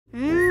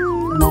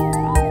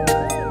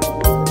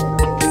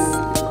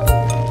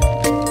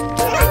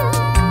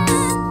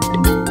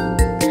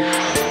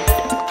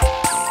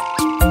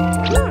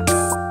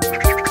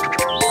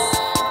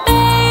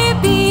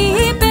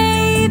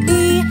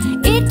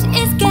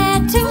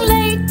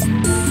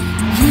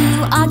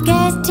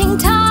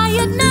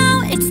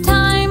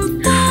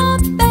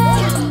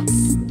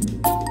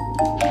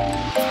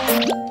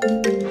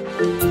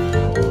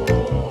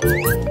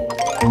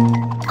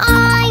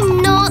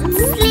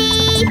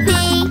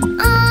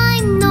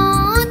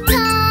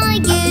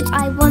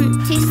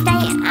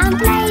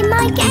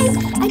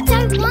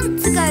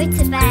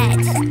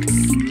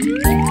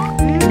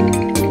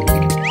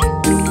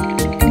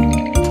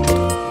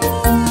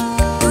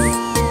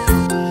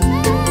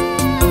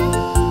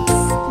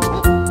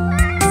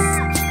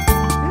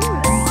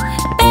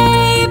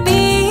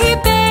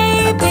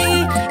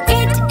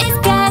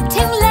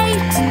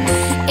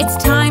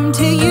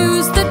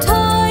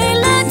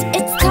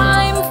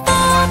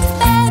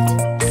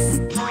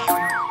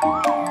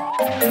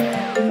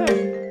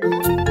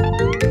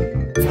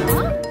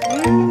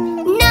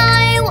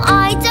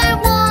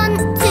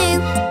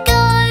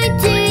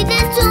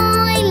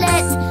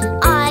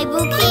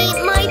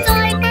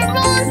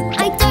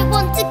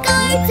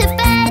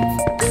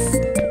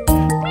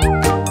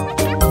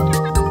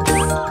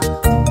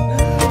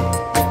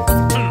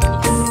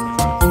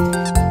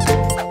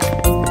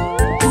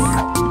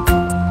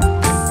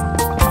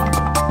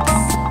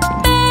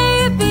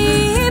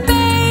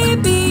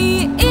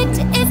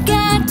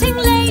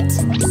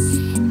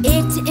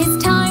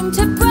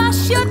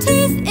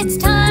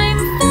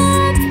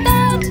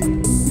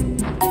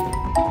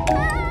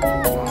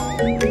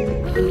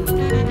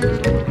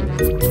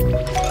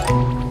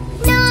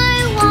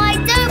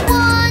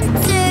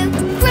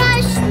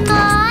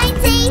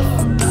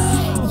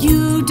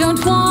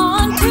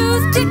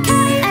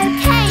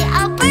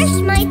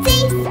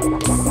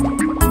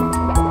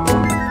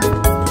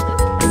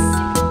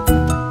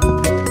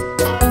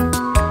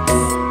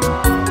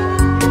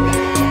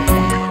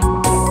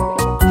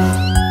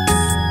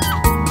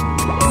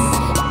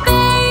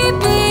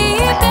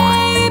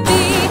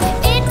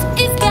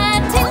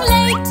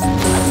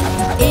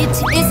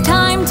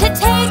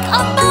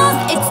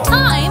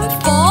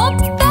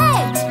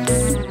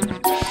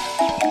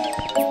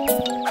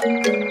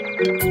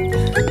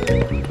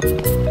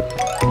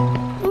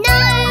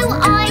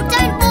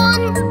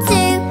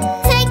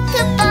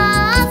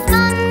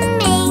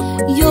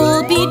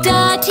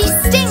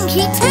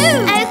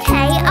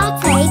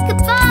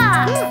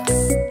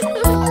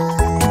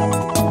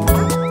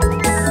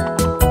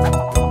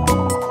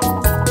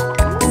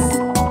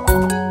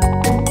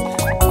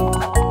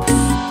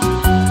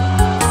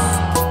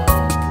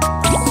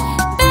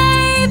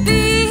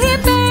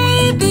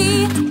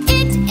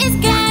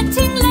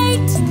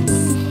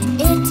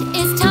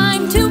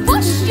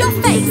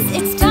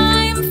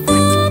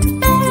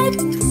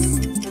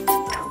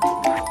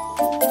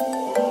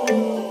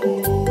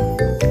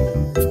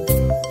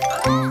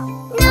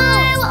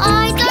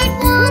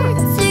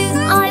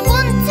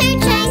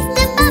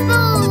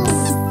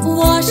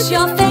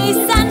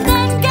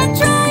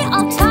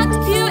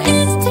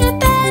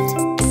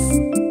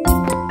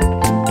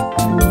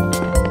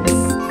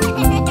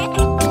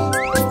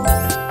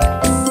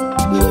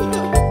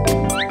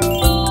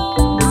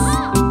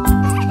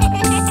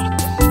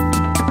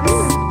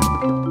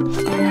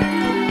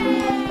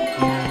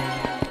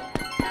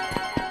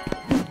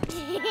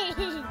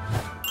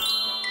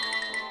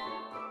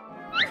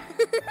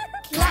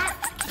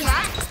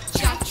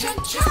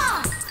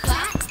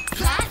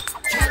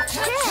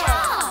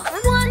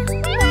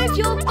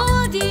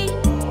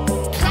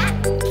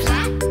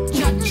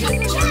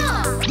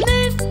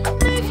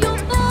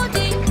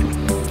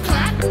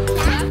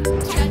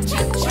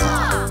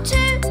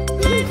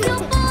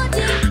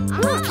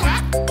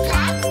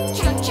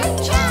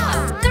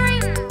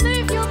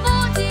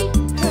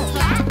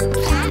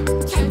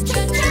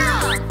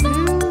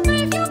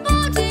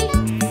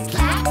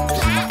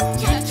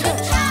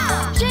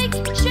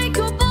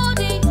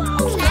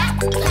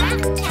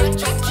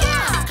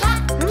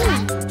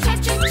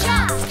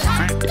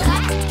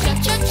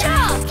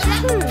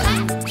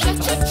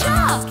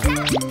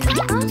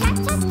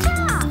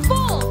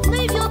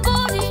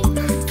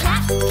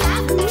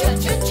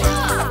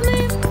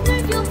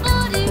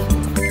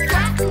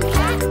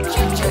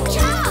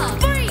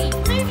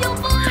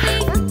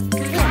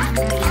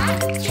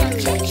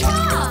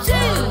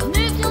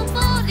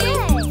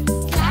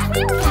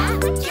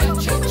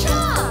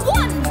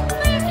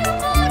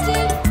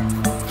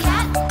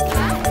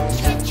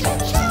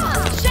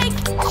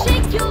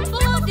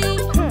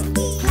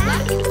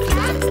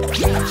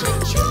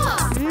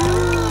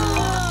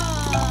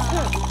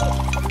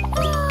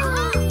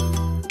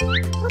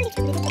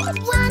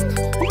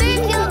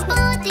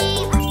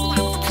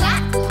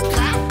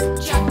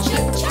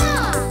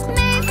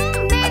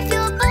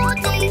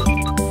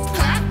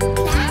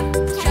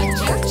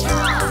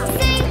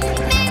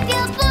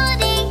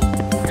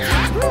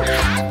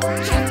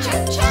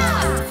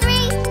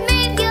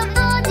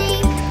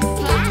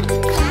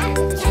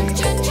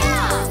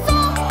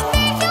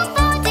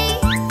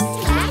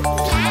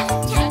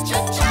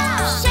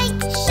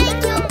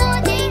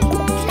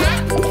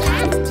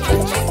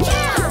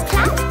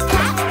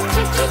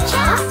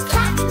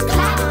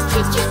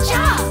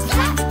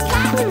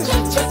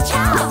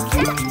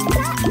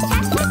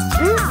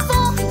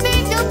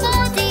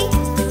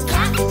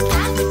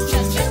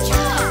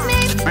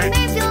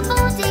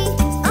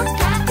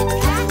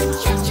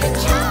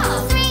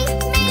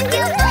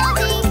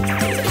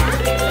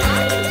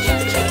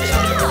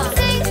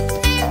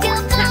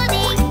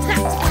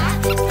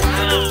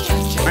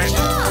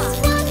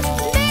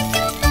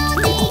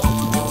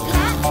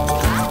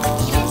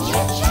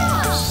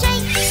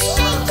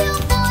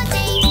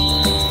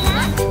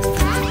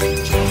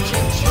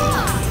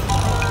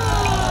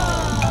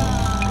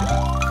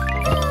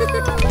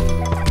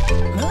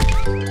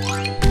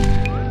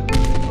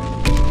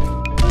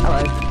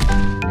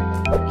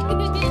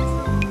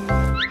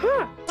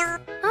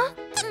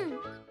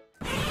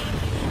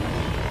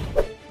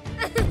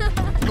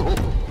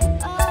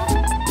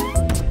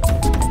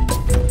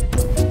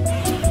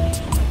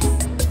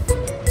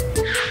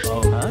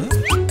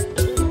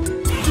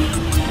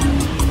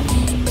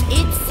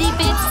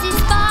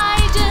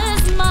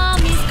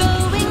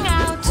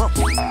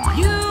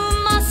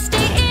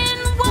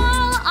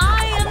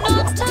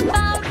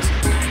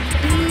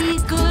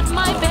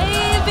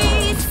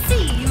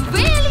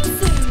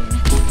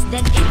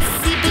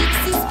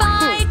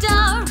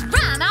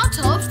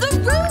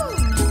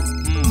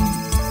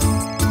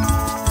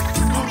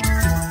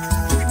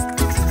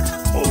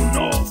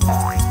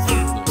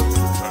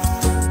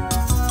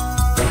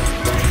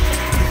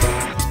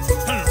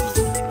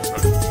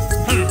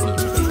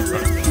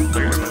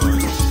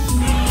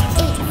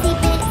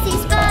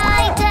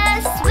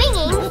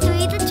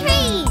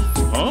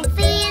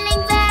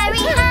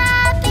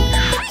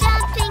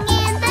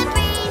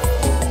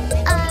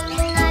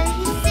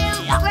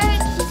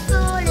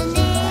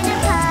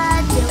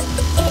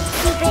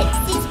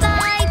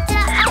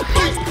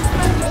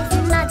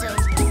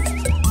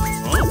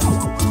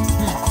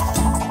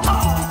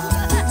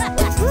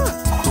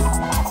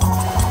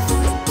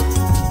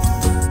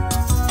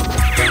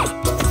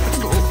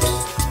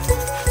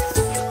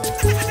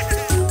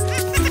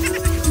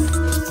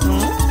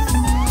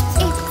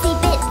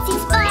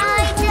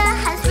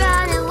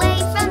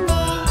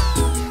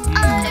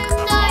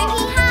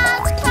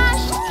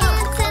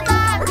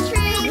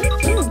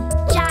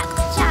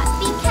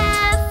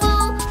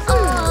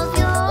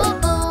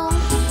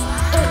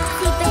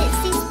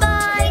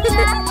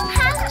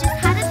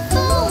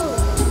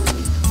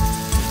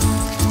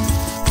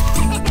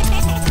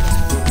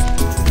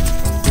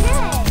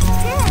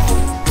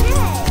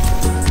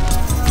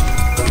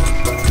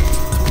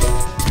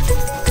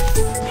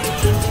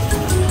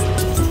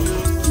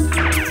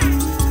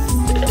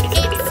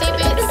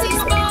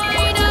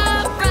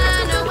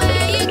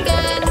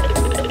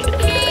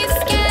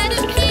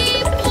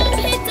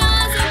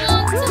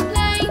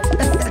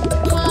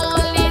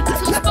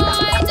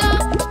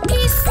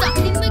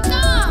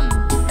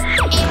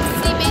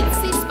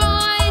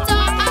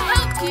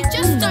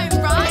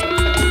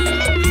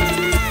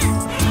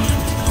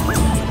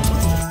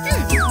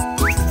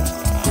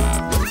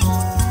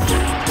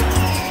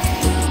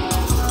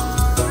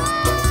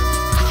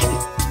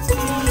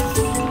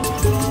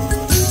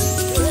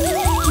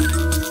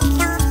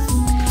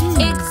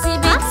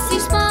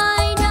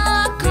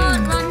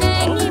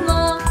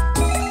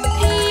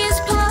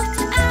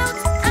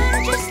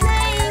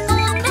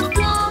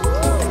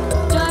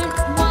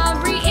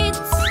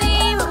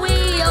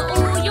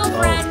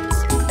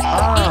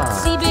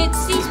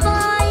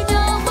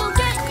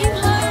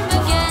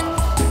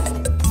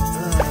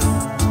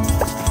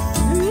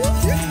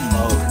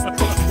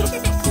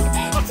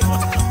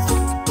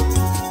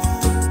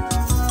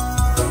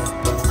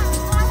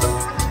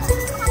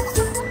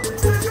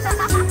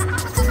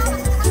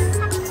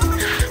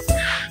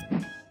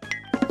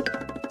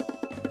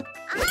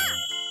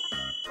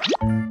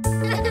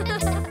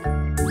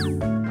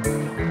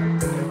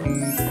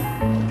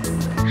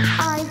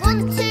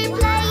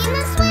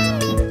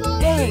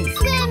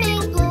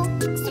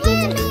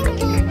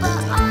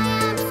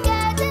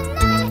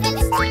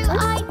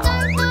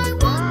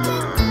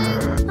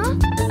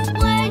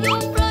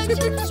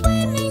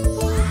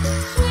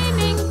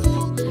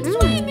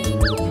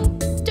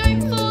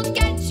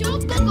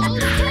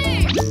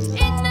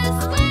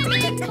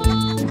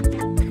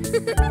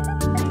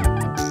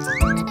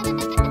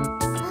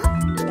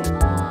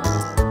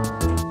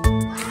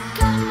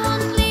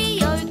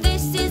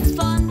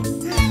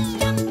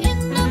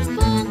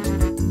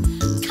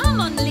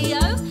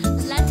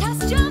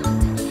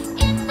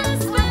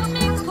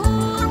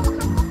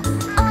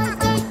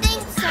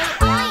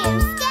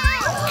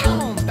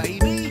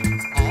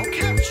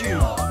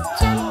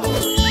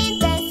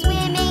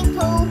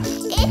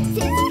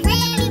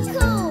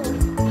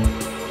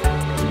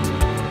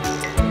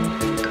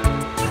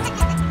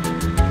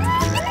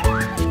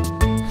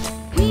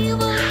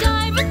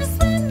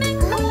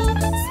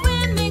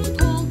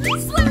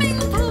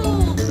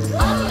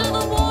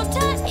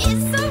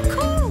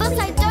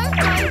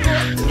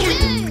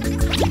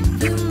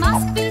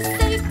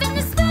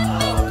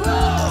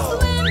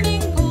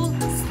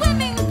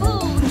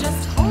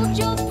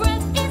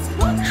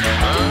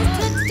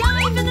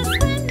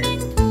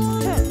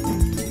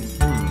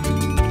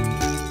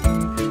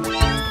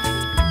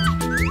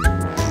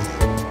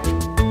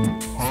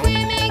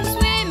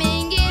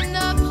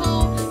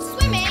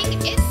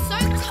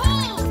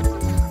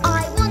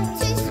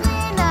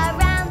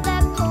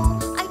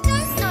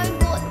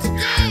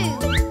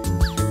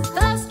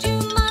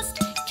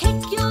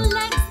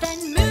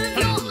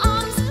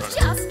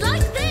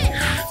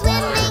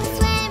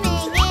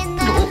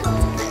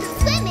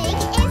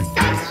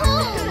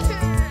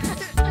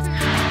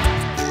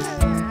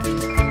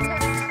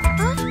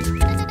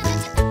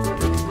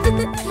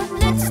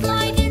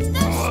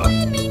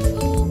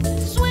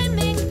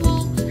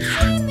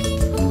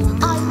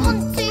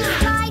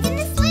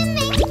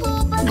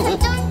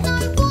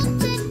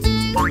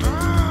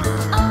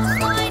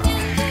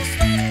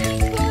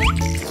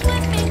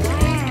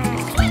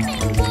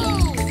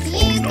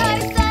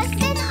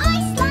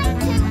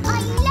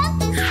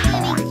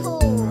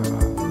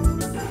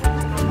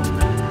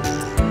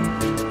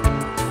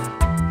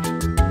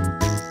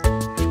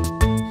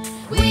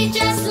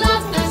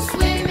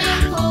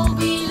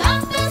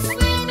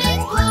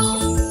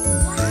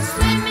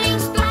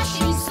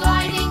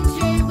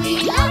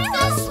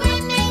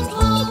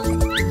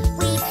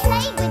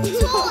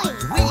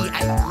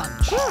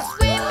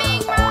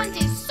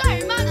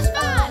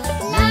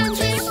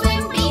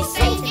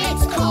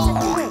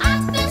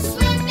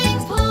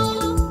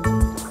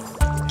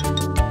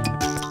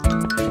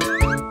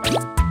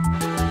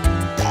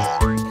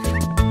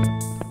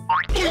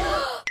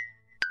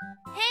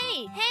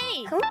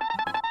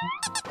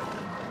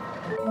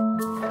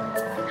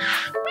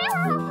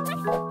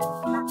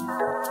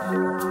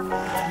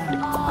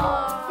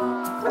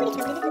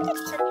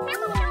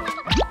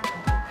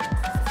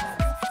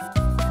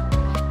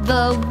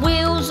The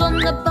wheels on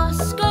the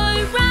bus go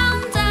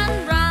round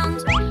and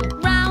round,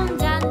 round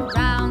and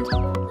round,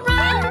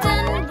 round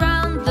and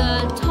round. The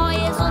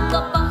tyres on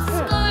the bus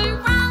go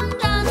round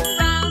and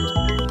round,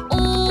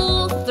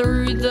 all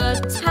through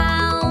the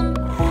town.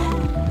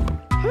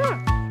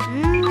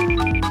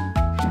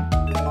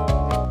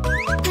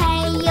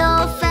 Pay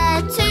your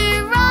fare to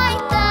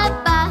ride the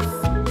bus.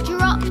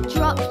 Drop,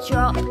 drop,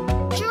 drop,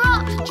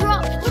 drop,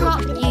 drop,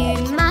 drop.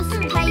 You must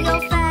pay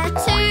your fare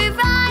to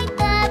ride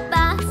the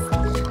bus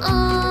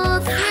all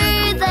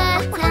through the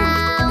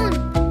town.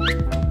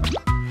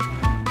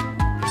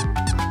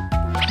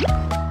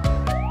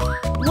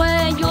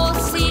 Wear your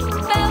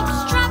seatbelt,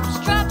 strap,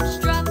 strap,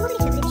 strap,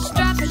 strap,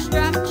 strap,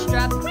 strap,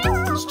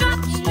 strap,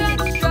 strap,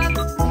 strap.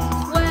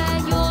 Wear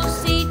your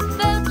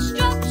seatbelt,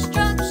 strap,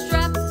 strap,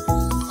 strap,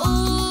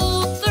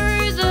 all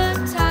through the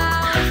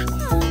town.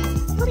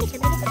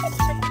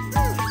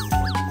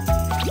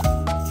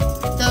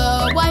 The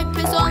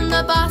wipers on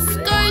the bus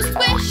go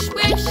swish,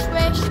 swish,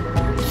 swish,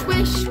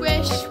 swish,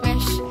 swish,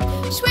 swish,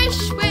 swish,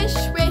 swish,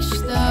 swish.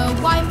 The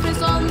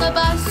wipers on the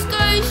bus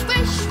go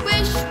swish,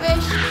 swish,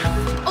 swish,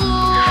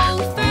 all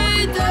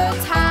through the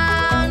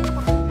town.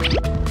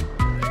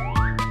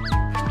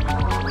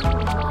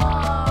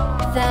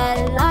 The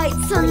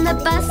lights on the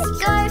bus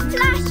go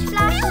flash,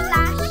 flash,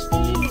 flash,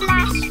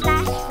 flash,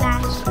 flash,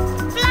 flash,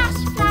 flash,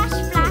 flash,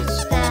 flash.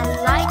 The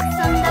lights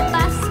on the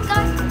bus go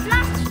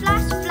flash,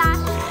 flash,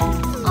 flash,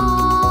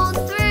 all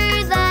through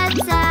the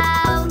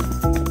town.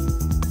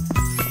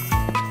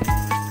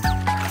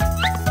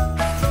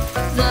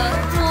 The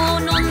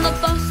horn on the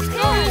bus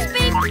goes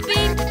beep,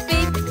 beep,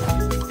 beep,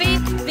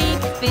 beep,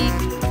 beep, beep,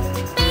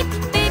 beep,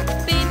 beep,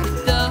 beep.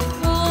 The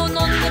horn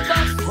on the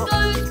bus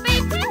goes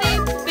beep,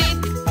 beep, beep,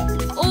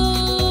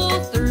 all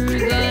through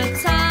the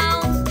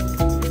town.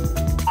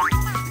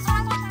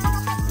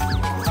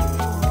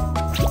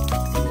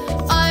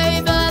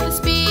 Over the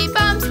speed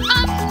bumps,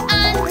 up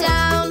and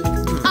down,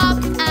 up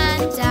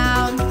and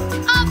down,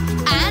 up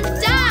and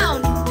down.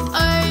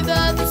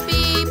 Over the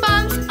speed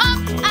bumps,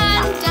 up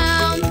and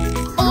down,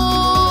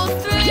 all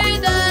through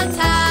the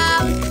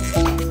town.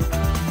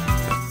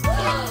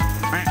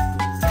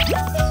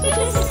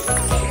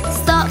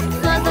 Stop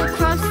for the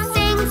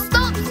crossing,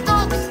 stop,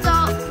 stop,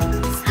 stop,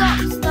 stop,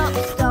 stop,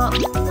 stop,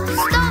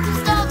 stop,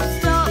 stop,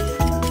 stop,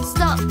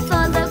 stop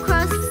for the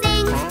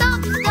crossing,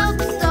 stop, stop,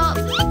 stop,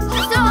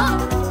 stop,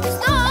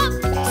 stop,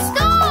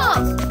 stop.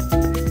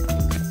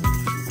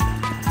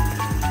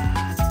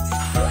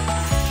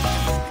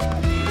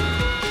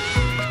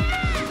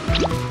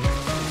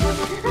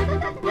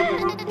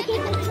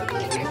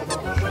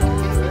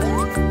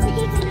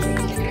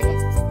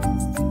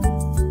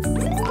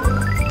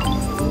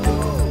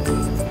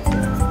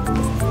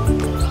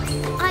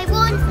 I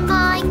want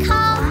my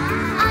car,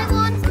 I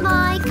want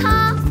my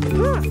car.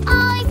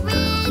 I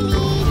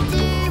really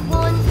do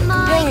want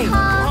my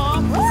car.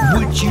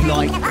 Would you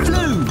like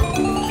blue,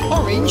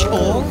 orange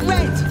or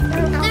red?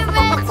 The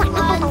red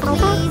one,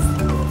 please.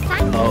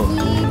 Thank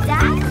you,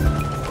 Dad.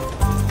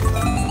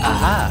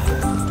 Aha!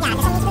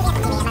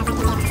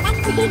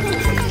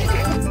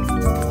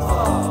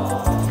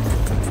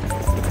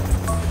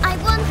 I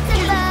want a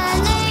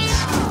balloon,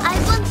 I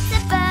want a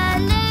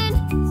balloon.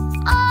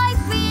 I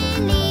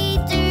really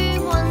do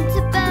want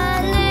a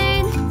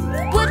balloon.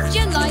 Would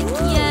you like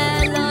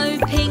yellow,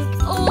 pink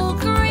or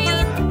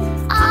green?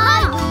 I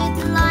would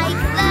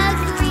like the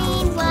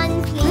green one,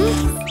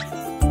 please.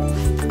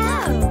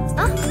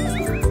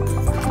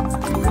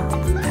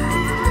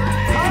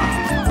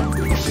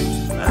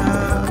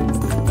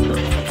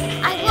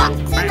 I want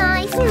an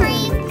ice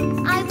cream,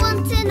 I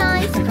want an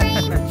ice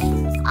cream.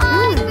 I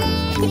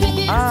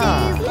really do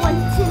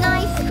want an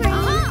ice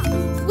cream.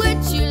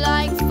 Would you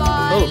like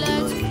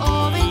violet,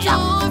 orange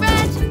or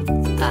red?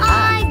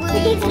 I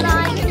would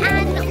like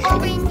an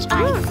orange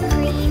ice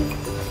cream.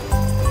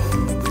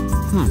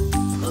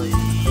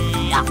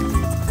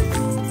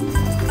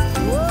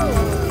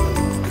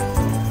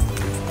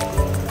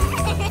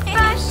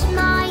 Brush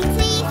my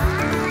teeth,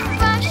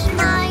 brush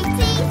my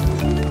teeth.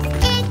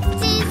 It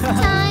is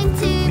time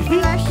to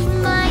brush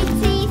my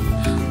teeth.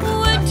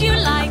 Would you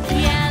like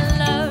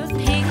yellow,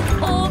 pink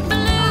or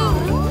blue?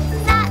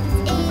 That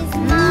is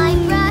my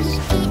brush,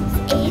 it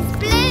is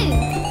blue.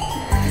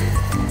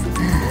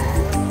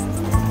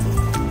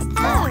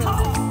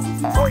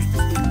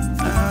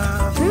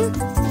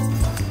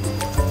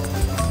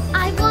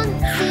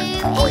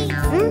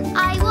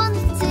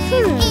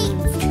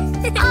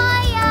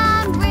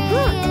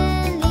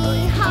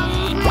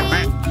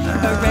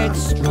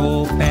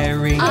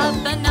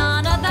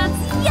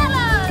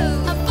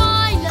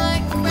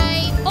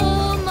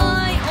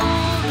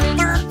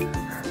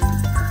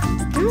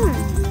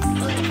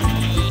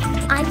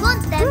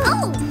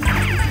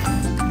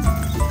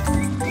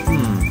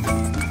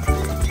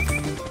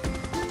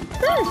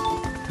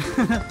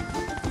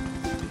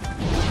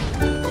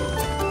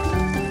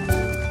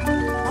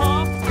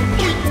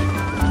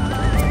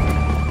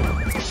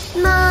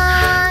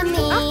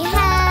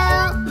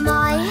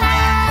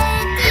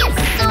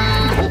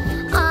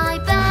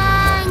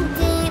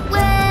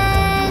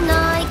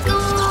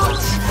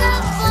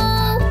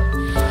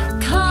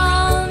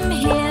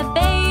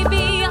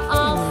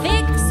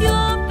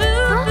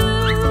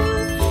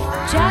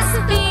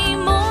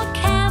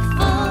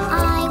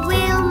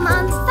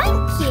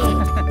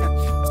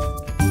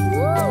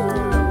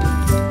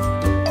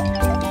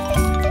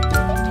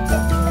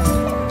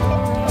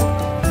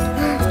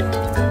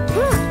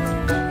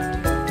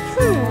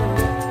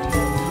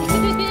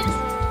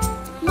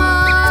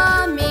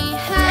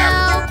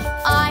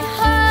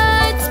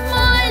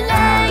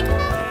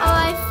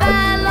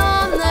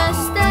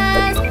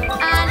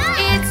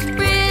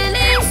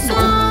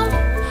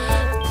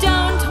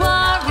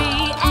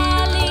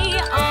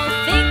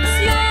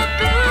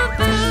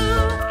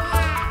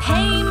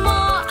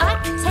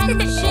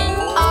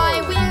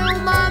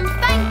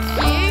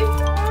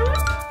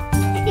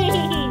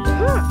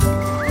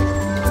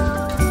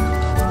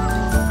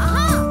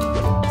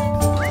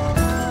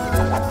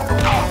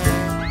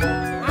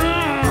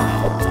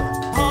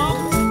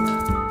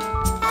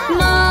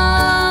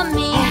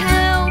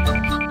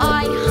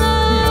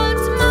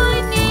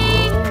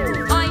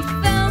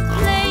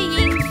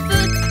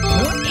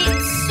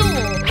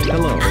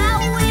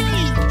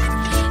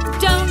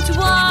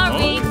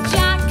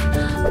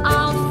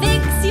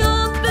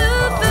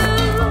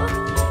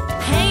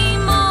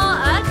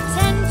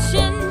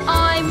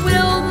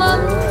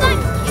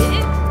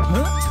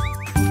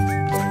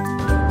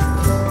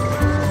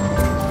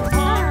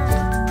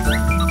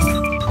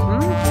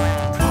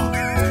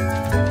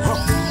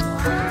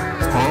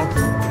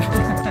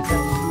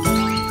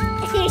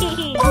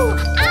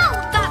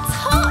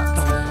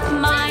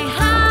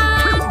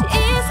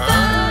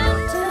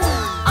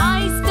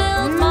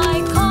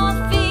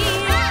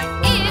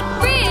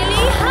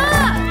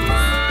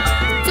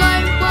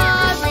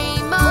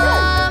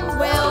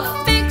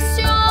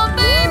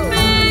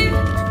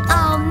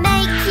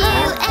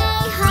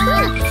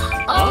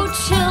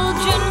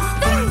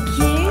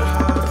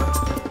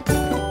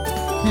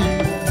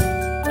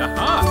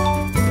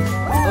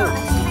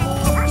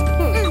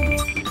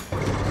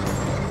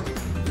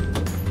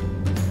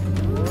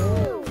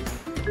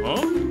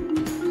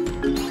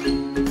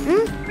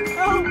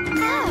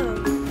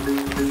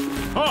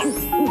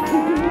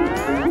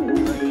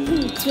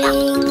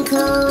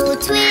 Twinkle,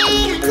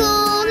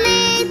 twinkle,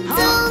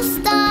 little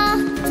star,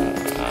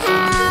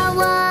 how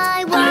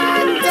I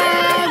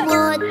wonder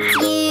what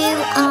you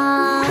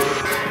are.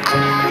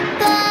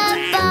 Up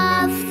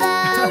above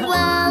the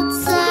world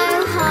so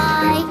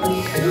high,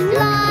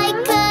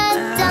 like a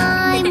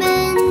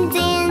diamond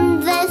in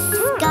the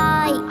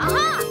sky.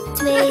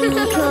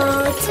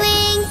 Twinkle,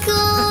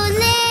 twinkle,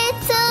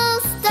 little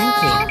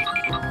star,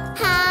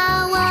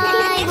 how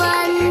I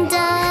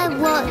wonder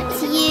what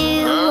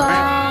you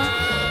are.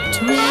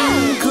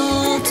 Twinkle,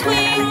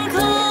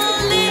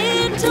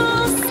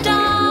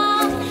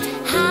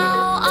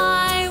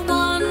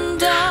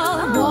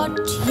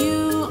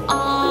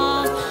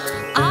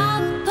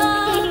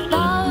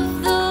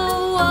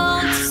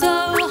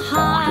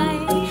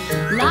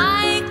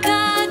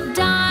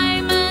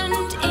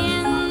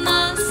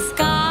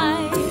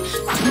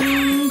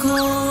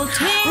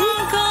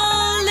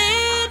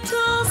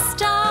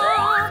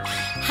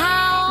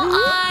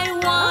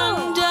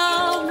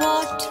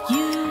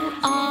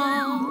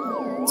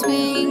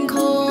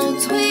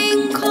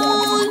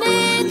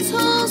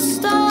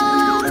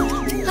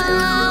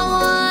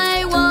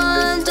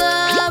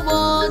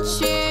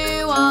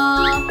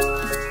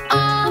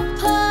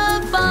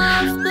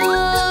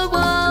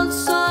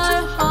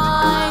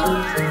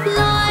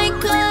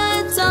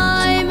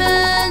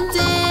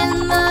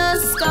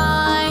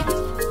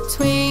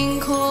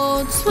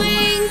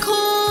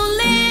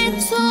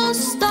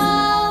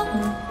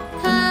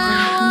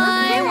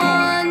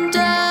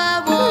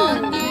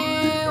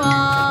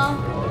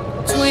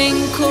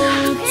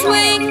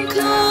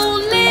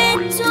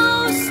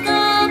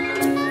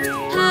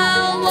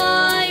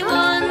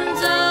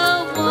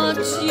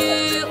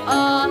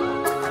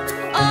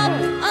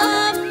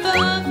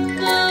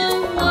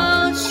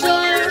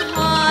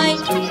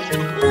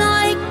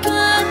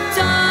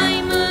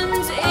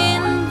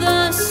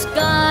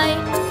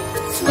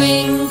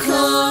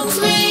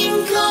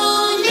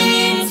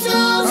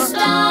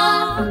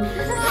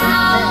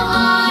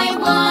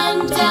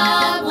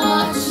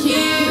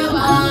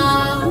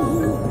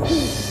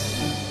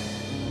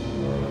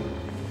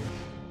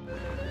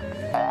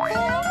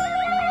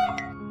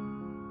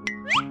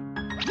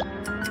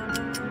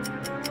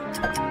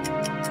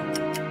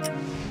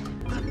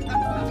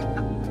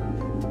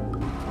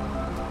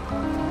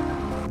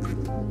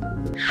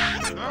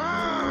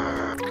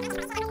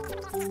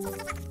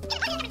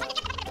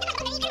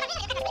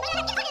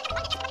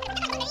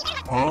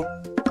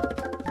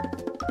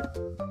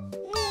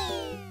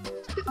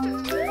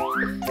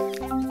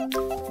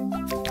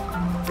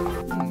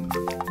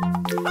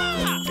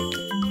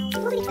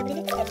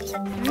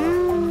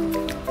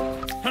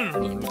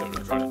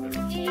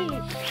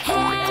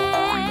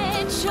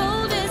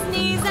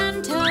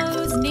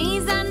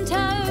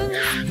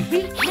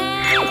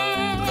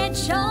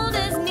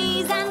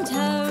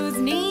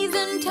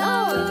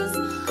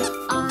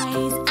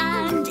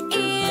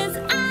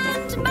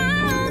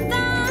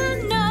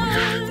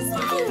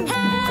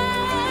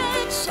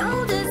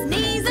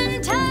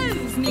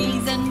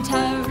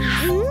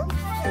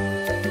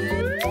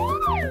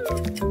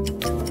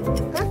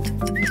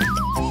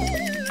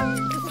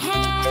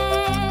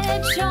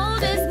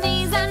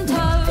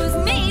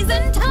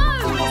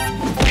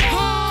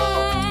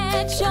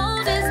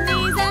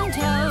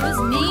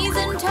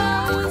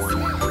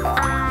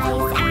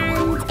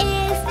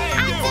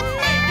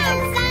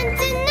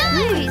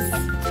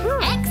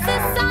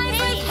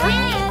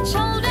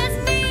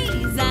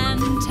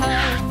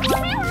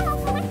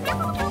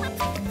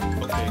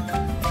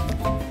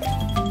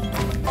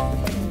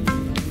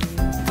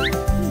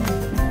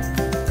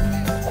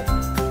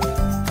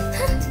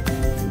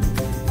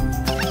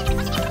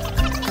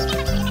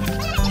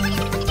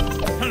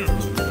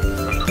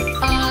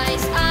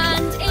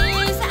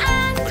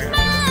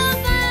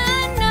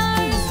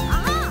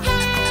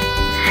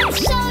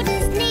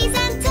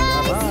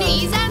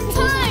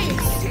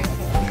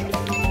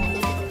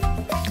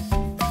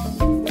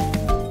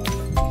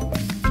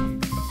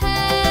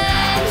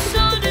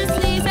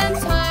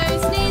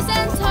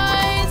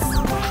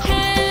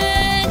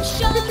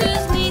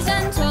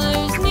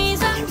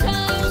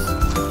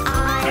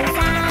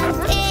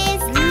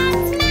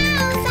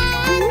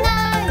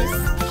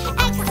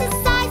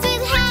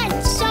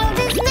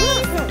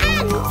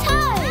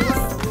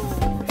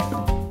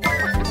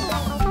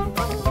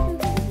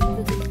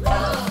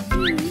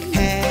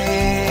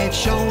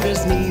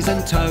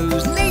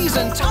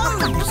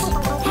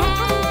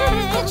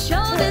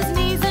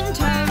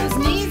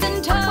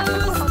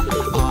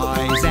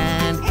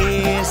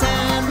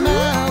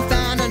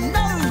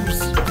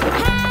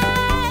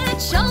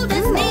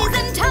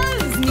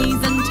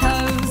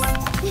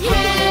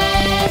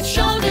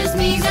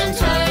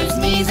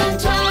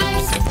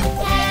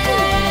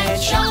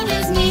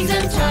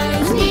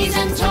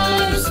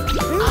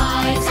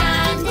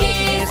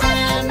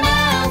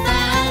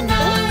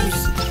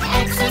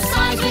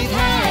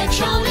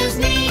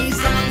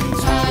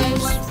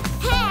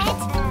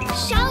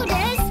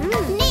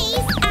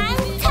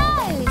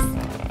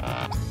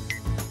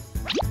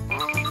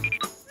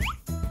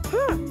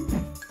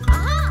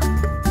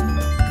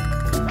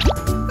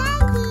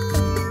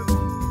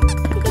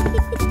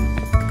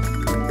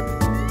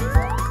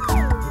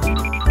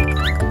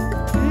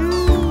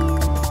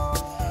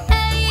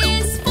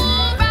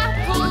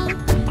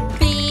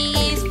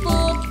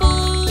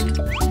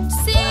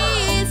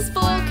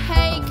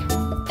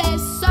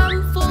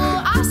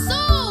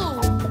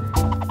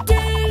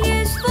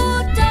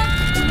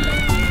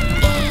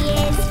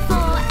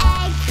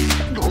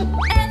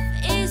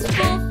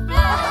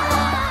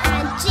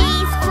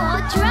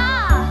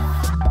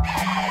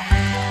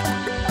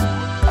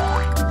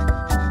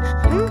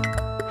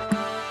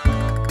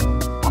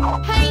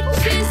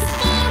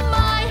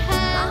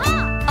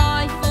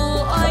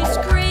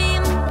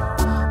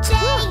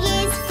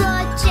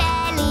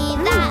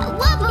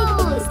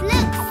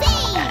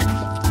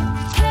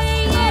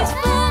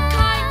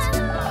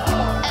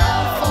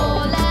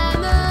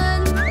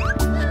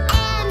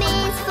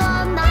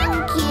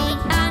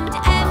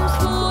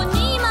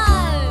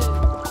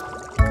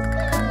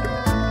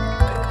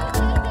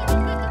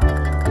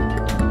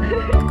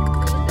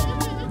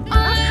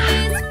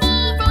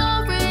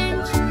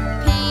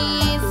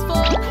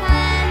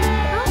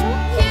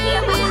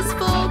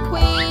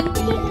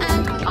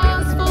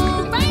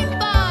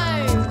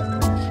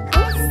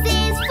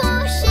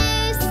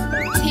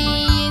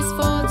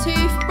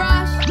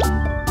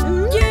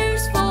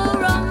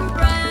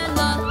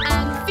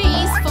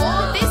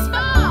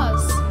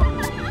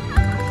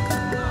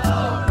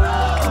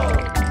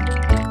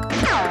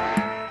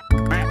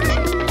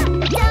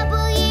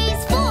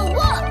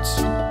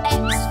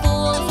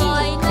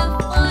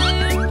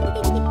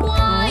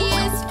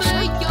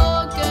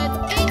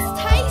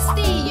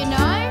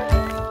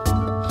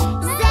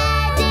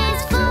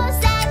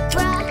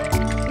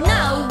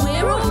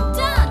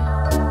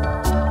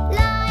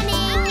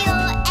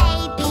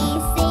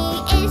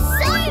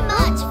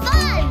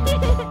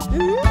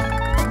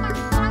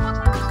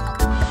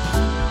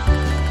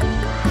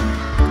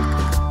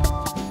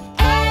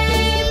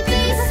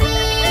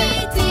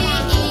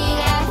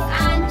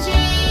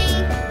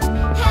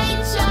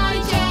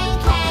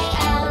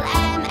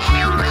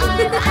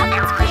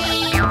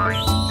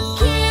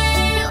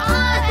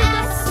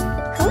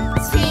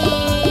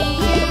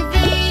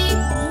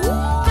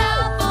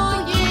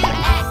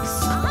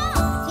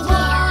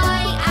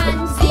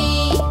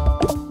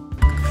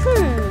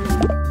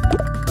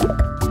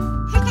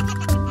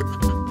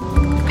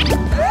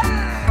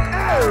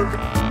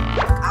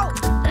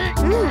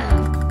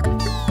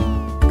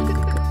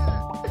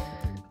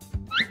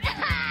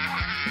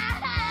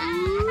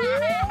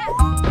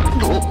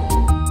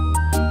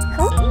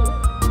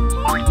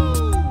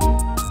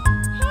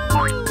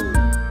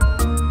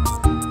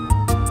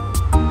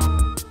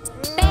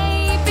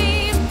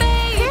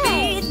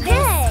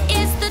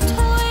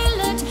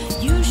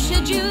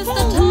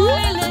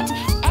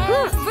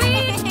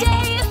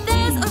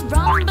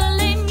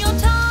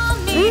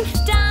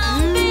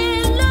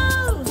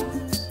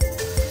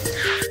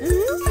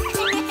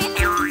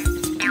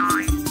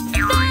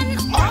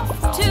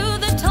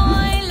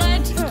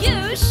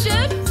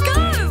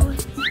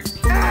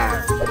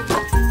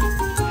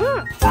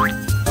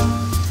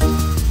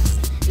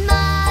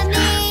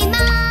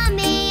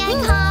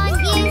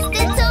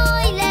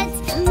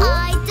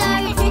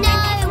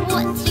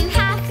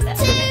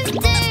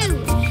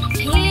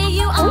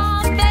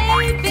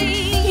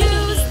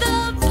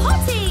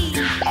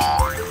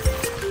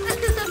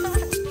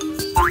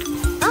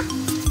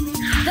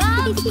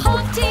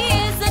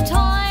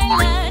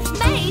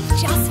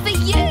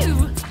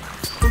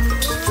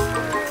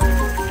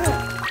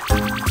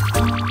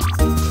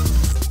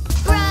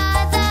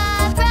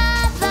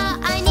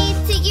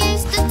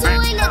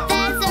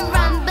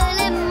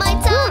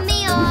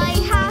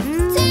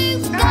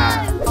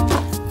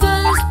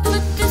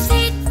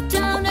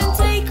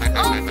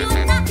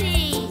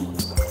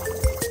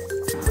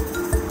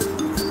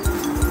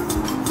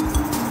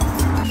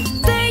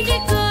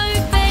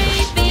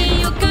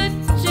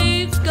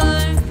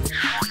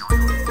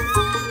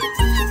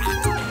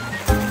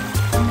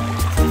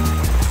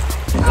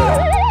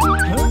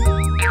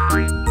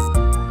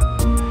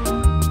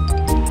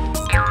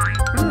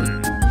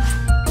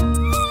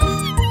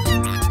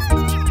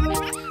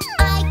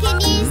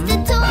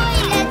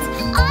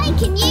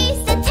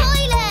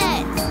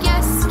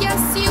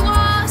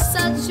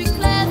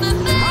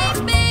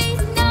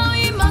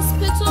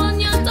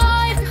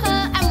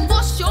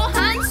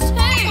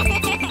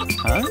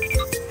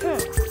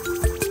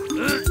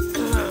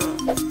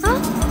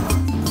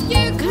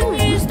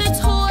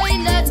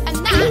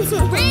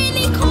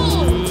 really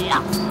cool.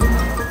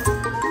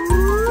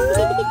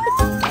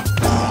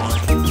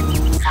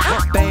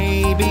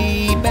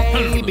 Baby,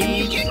 baby,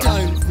 you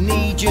don't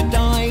need your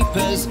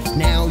diapers.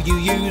 Now you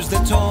use the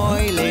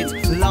toilet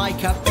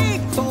like a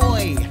big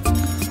boy.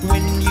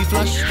 When you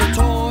flush the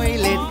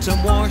toilet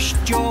and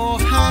washed your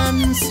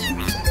hands,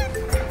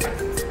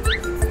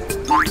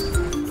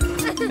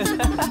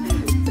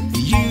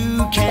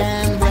 you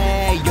can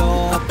wear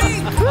your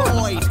big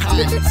boy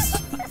pants.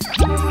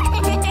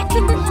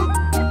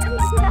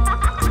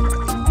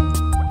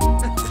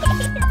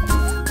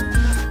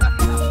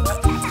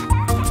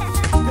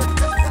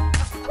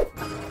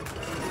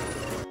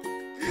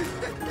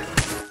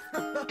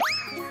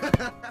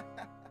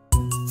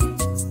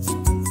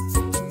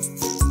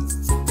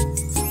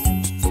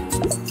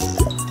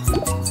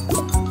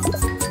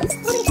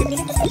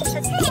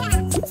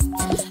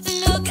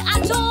 Look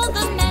at all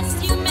the mess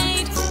you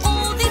made,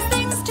 all these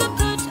things to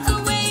put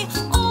away,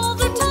 all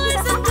the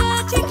toys and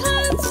dirty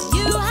clothes.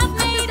 You have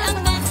made a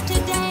mess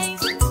today.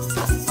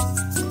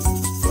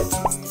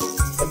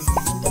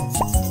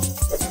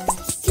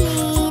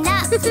 Clean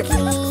up,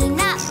 clean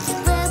up,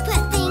 we'll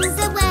put things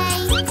away.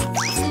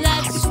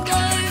 Let's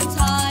go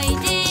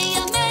tidy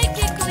and make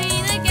it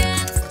clean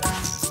again.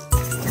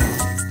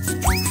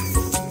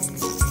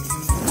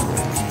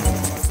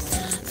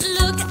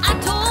 Look at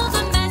all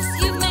the mess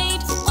you've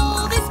made,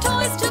 all these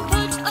toys to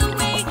put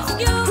away.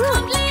 You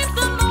can't leave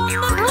them on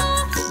the floor.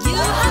 You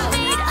have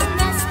made a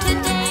mess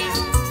today.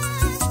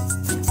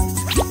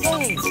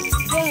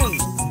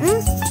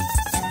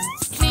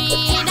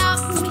 Clean up,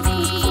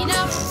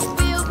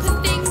 we'll put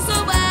things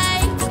away.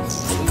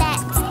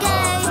 Let's go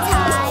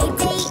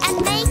tidy and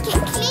make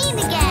it clean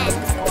again.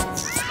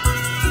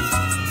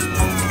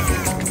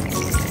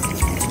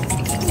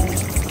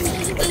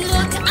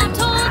 Look at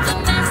all the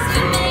mess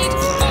you made,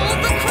 all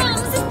the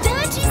crumbs and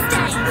dirty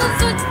stains.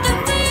 Put the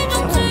food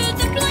onto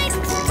the plate.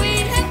 We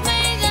have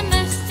made a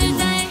mess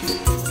today.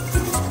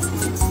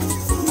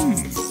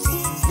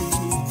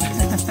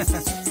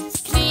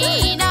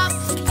 Clean up,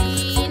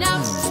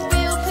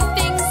 we'll put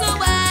things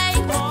away.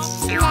 Let's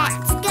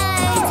go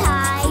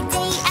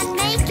tidy and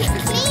make it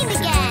clean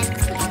again.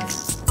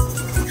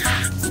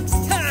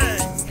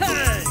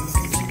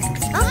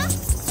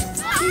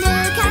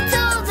 Look at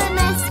all the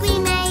mess we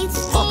made,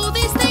 all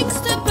these things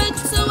to put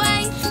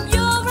away.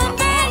 Your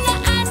umbrella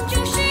and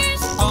your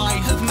shoes. I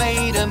have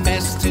made a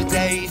mess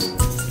today.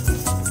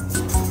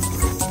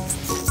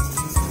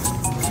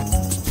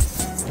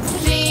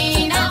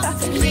 Clean up,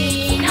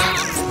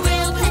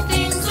 we'll put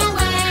things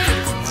away.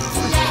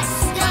 Let's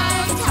go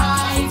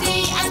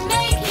tidy and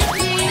make it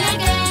clean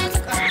again.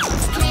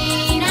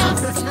 Clean up,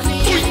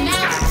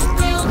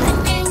 we'll put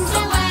things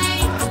away.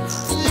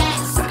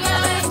 Let's go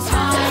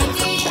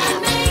tidy and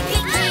make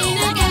it clean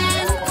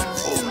again.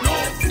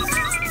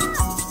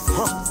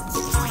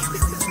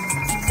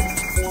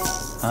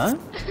 Huh?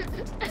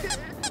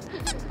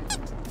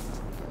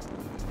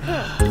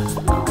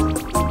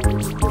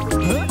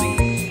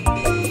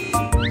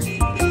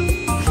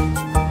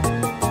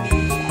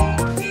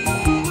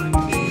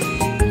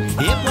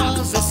 It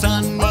was a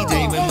sunny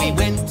day when we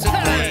went to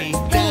play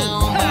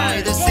down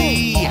by the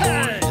sea.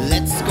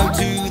 Let's go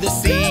to the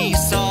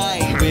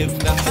seaside with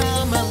the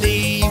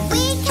family.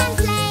 We can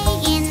play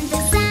in the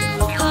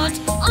sand. Put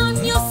on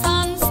your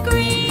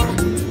sunscreen.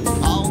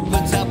 I'll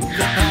put up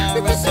the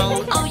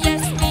parasol. Oh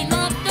yes, we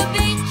love the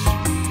beach.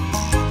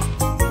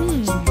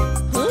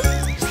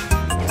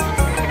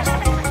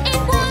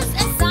 It was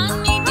a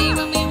sunny day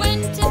when we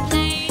went to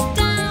play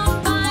down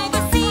by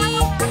the sea.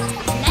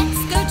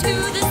 Let's go to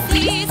the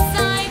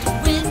seaside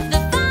with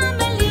the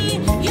family.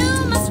 You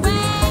must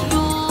wear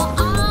your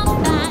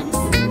armbands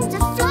and a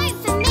float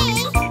for me.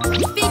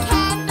 Be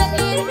careful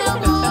in the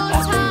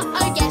water.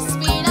 Oh yes,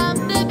 we love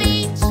the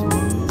beach.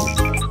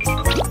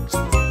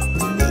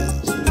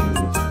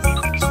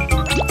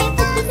 It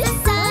was a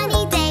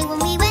sunny day when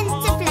we went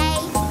to play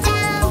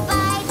down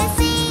by the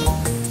sea.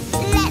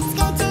 Let's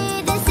go to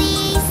the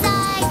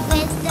seaside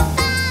with the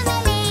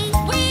family.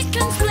 We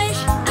can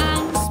splish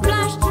and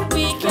splash.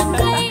 We can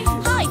play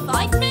high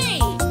five me.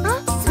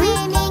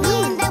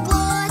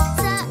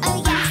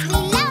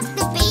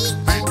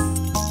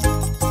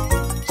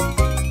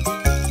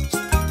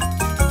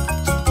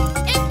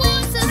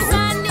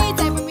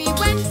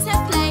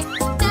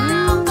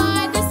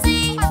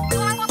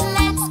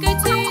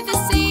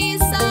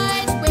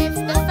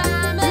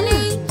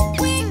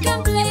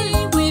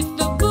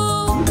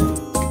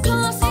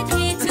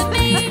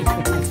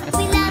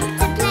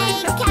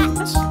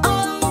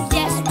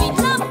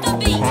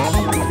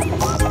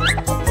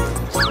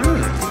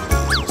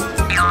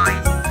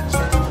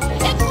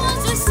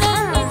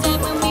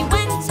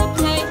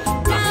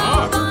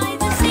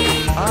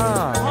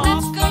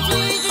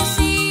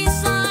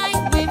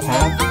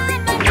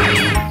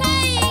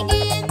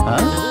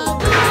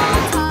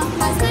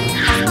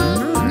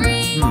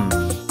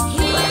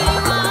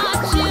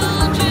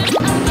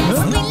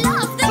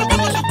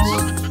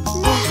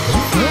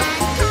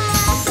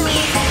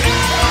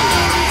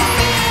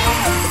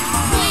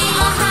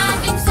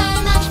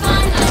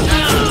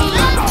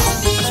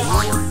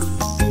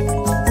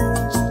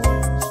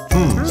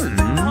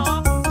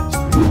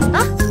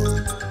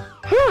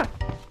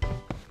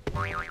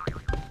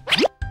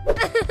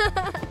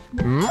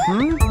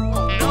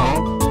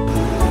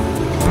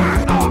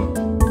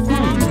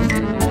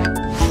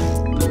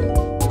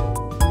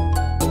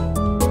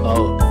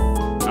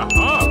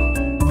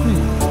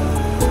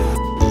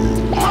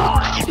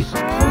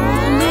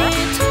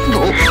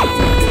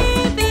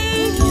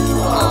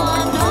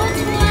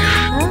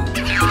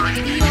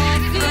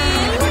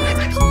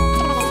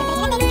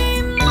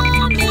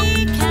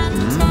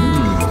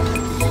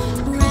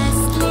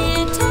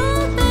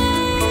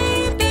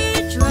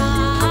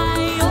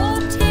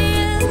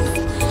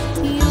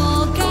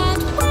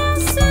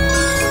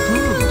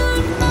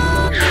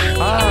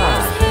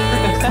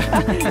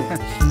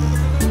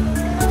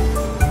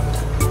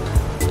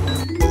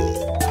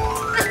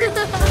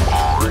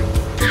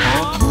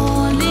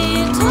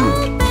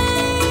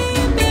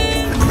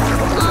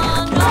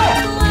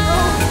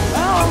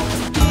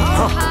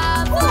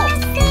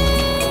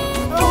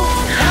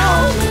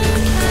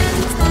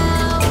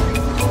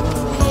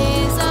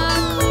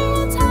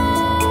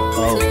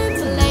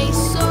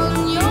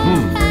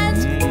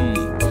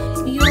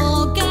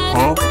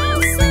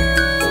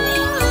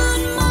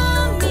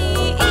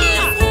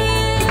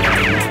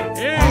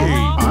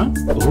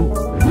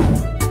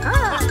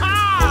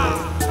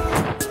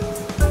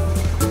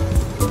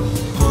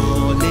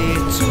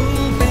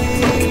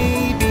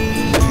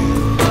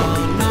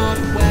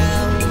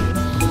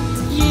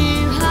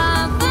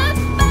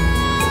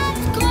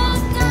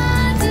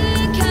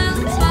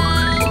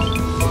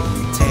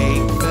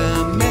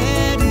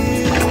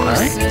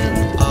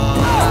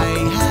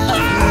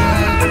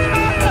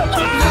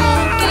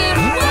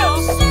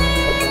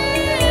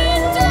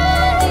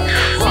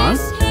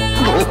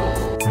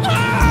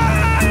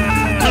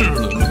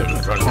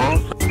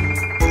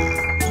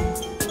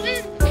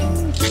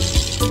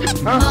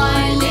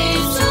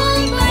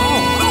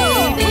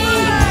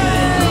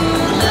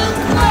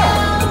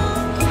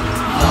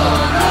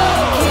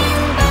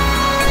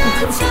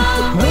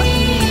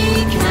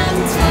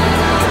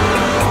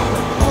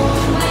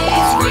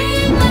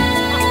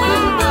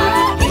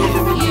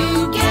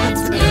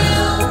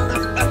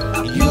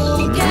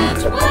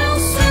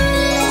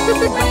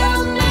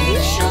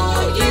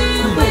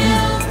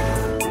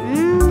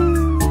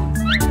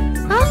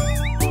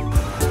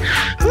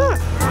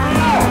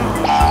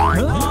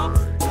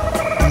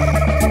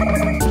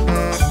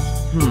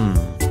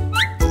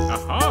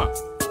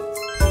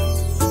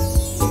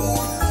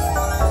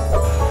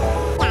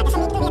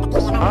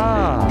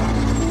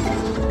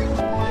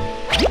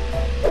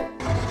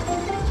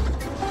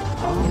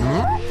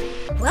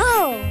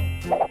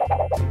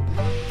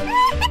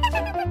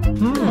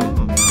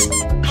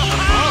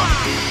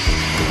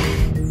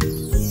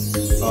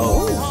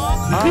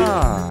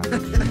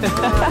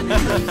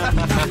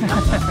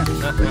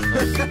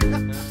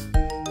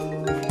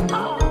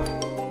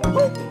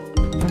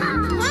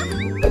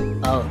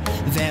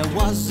 There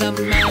was a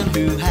man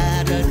who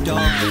had a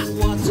dog.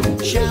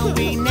 What shall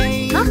we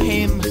name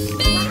him?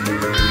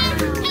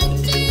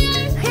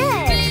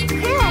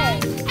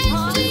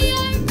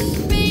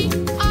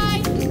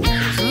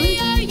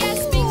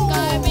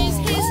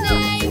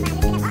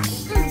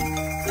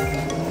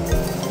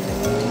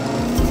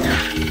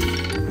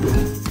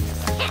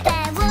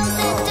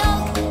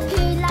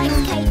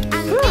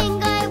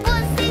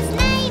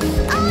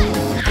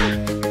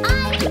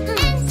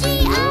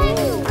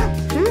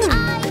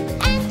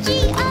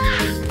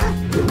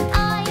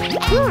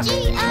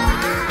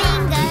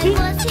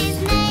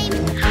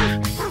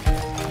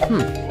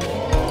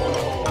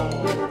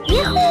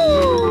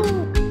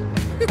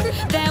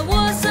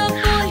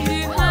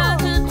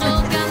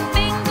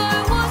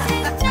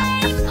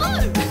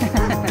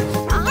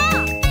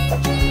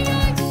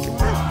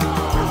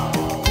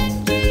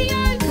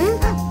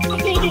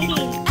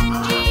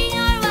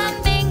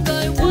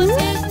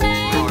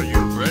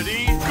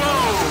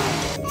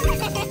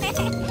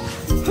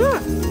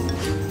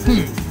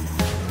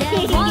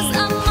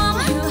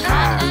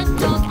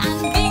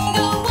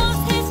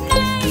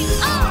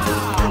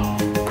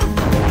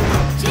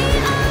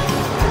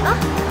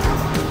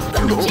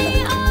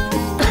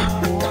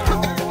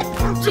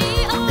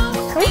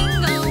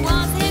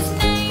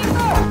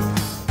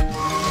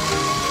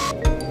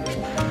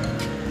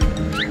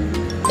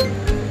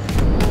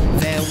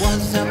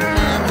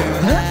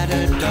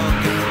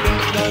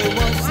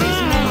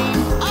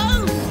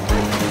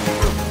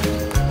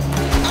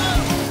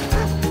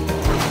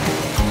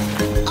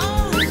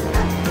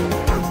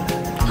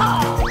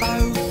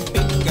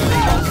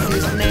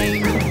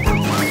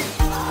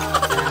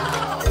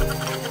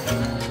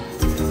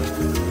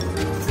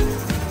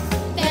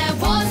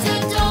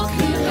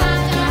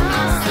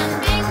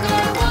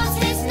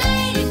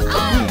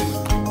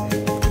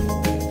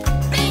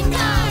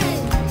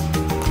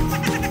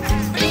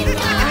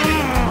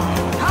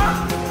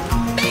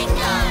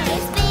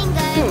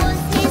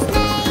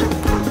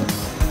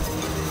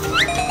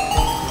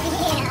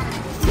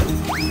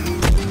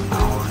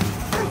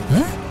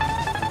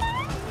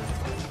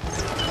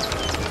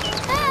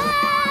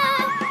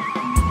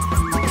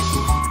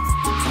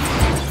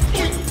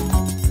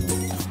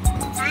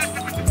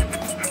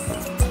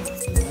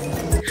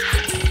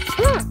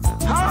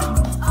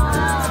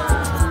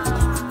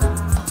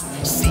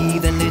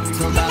 Into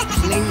the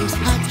garden, it's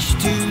a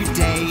lovely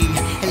day.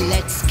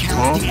 Let's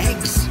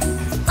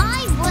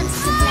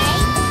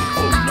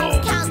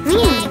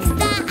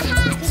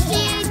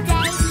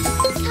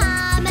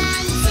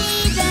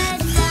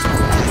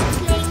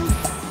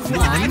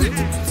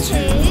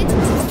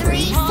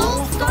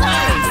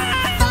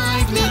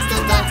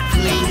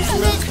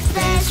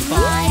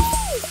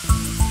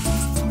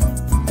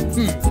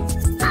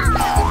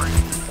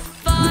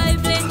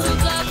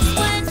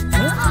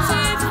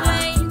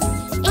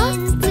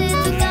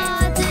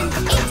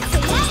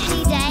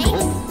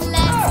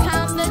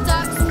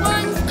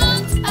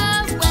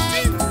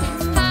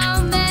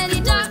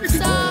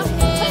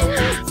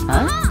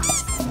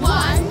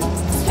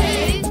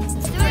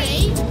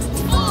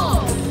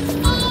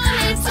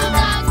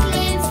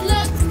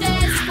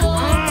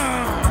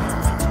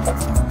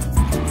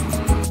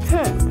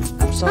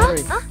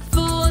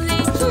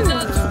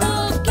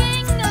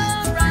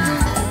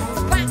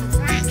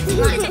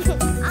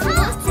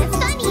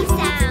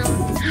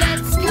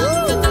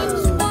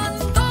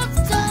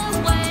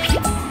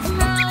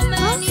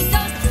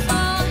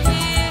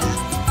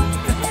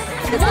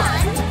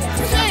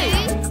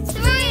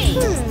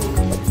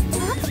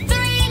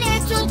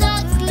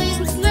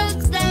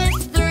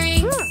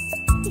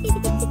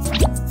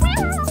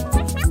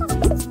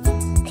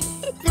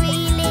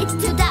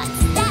little ducks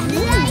that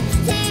like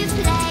to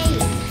play.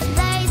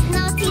 Those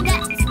naughty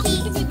ducks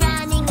keep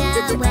running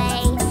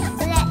away.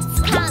 Let's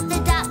count the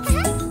ducks.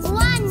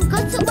 One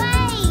got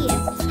away.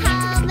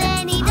 How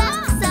many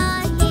ducks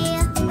are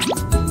here?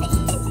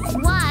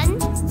 1,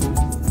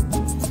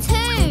 2.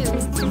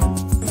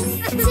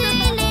 2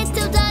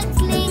 little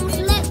ducklings.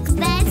 Look,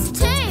 there's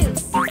 2.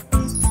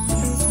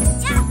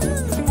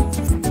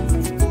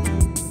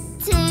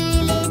 2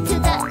 little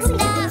ducks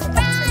that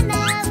ran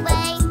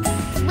away.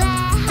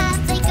 Where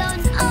have they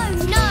gone? Oh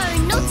no,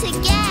 not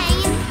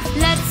again.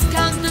 Let's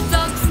count the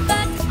ducks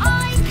that I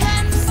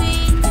can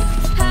see.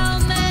 How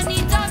many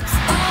ducks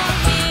are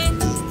here?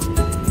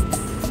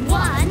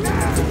 1.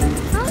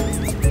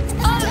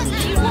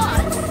 Only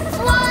 1.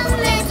 1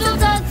 little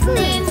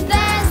duckling,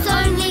 there's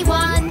only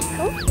 1.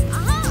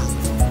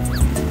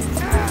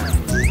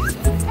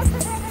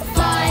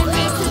 5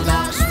 little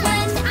ducks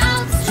went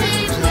out to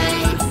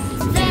play.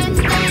 Then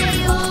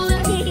they all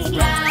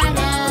ran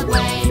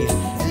away.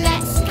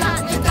 Let's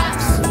count the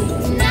ducks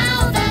now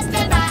that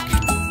they're back.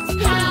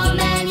 How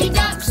many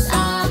ducks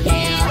are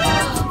here?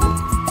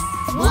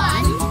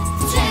 1,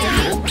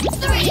 2,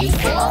 3,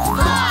 4,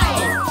 5.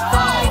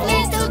 5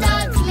 little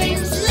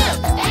ducklings, look,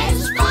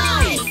 there's 5.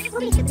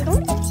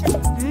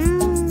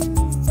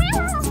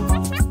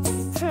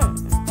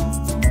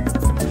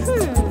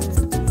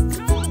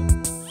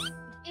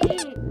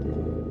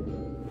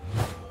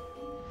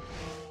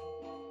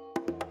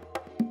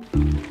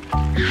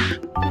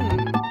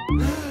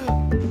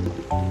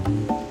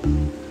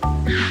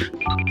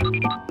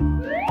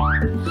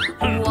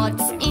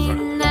 What's in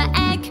the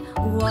egg?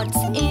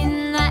 What's in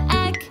the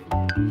egg?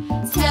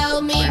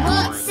 Tell me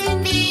what's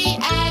in the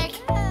egg.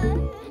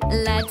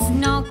 Let's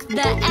knock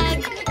the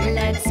egg.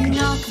 Let's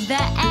knock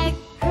the egg.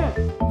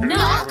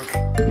 Knock,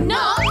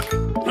 knock,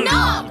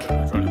 knock.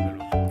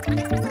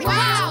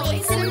 Wow,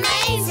 it's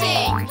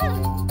amazing.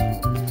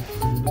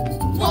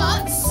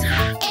 What's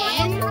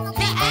in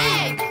the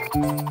egg?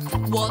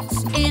 What's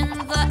in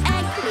the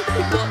egg?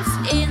 What's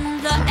in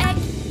the egg?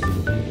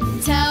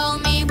 Tell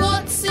me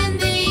what's in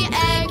the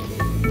egg.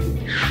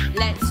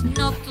 Let's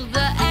knock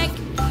the egg.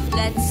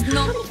 Let's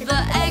knock the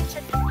egg.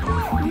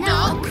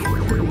 Knock,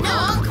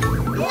 knock,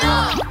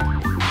 knock.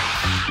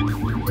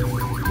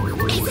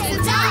 It's a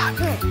duck.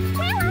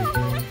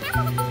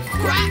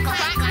 Quack,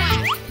 quack,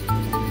 quack.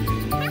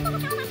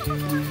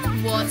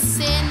 What's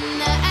in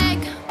the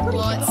egg?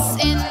 What's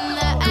in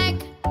the egg?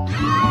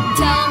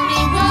 Tell me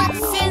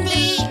what's in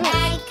the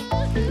egg.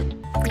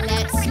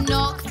 Let's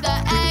knock the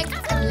egg.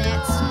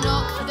 Let's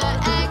knock the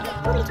egg.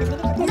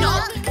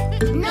 Knock,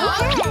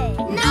 knock,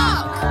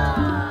 knock.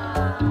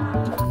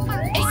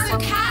 It's a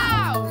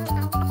cow.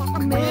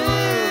 Moo,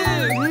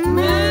 moo,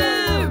 moo.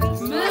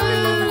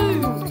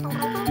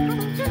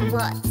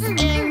 What's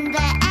in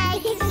the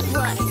egg?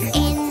 What's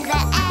in the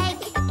egg?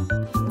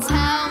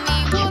 Tell me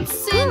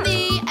what's in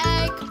the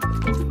egg.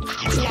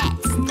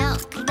 Let's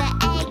knock the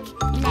egg.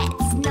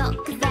 Let's knock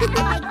the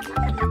egg.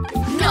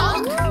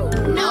 Knock,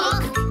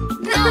 knock,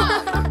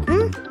 knock.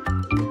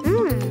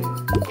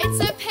 It's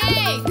a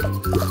pig.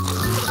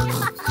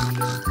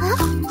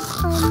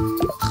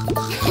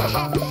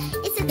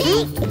 It's a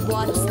pig.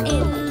 What's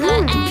in the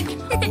egg?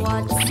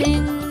 What's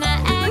in the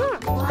egg?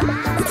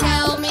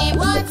 Tell me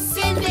what's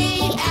in the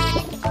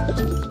egg.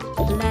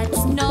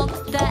 Let's knock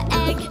the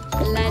egg.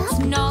 Let's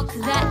knock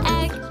the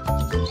egg.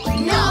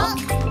 Knock,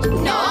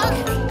 knock,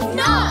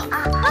 knock.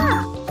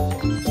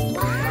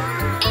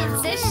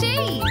 It's a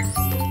sheep.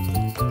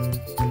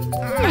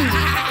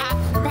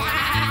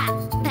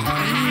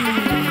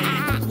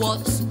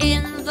 What's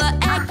in the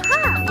egg?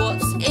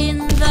 What's in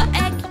the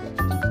egg?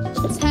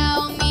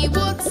 Tell me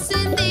what's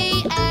in the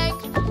egg.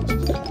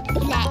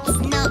 Let's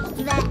knock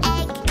the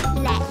egg.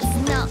 Let's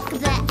knock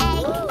the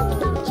egg.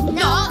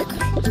 Knock,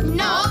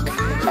 knock,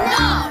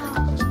 knock.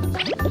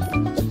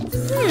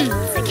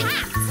 It's a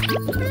cat.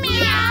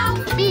 Meow,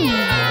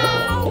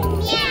 meow,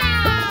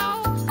 meow.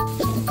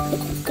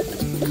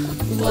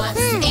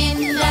 What's in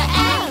the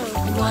egg?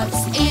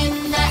 What's in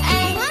the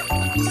egg?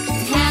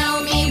 Tell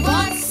me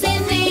what's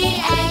in the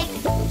egg.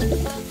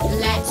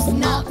 Let's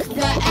knock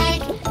the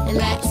egg.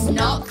 Let's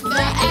knock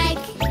the egg.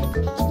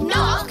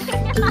 Knock,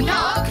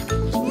 knock,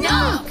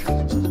 knock.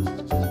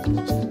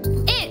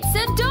 It's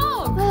a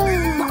dog.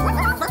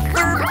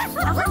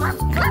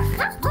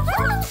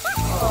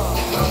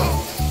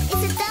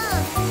 It's a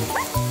dog.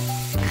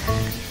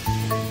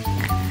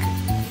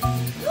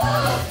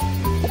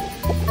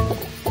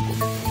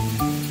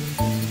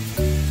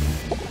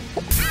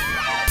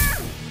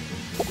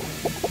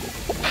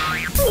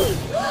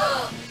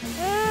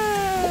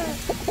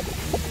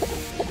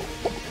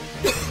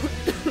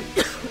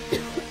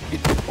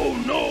 Oh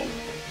no!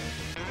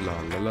 La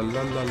la la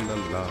la la la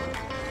la.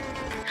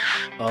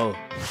 Oh.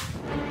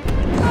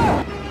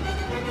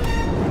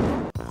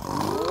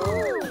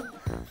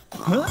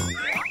 Huh?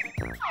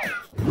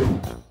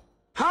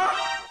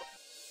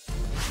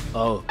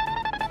 Oh.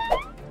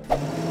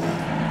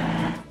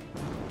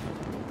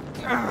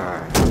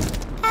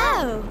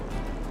 Oh.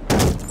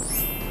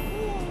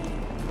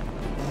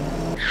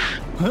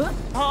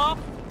 Huh?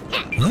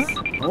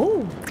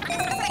 Oh.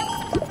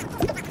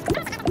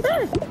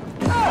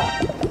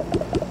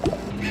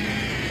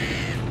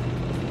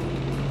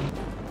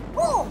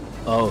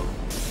 Oh.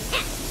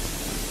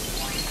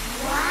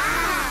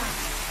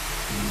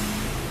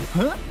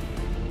 Huh?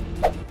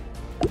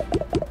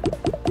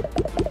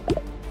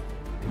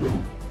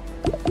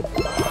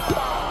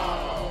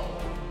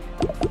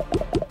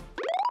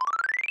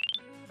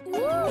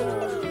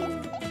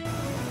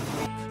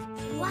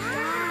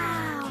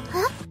 Wow!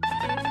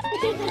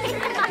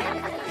 Huh?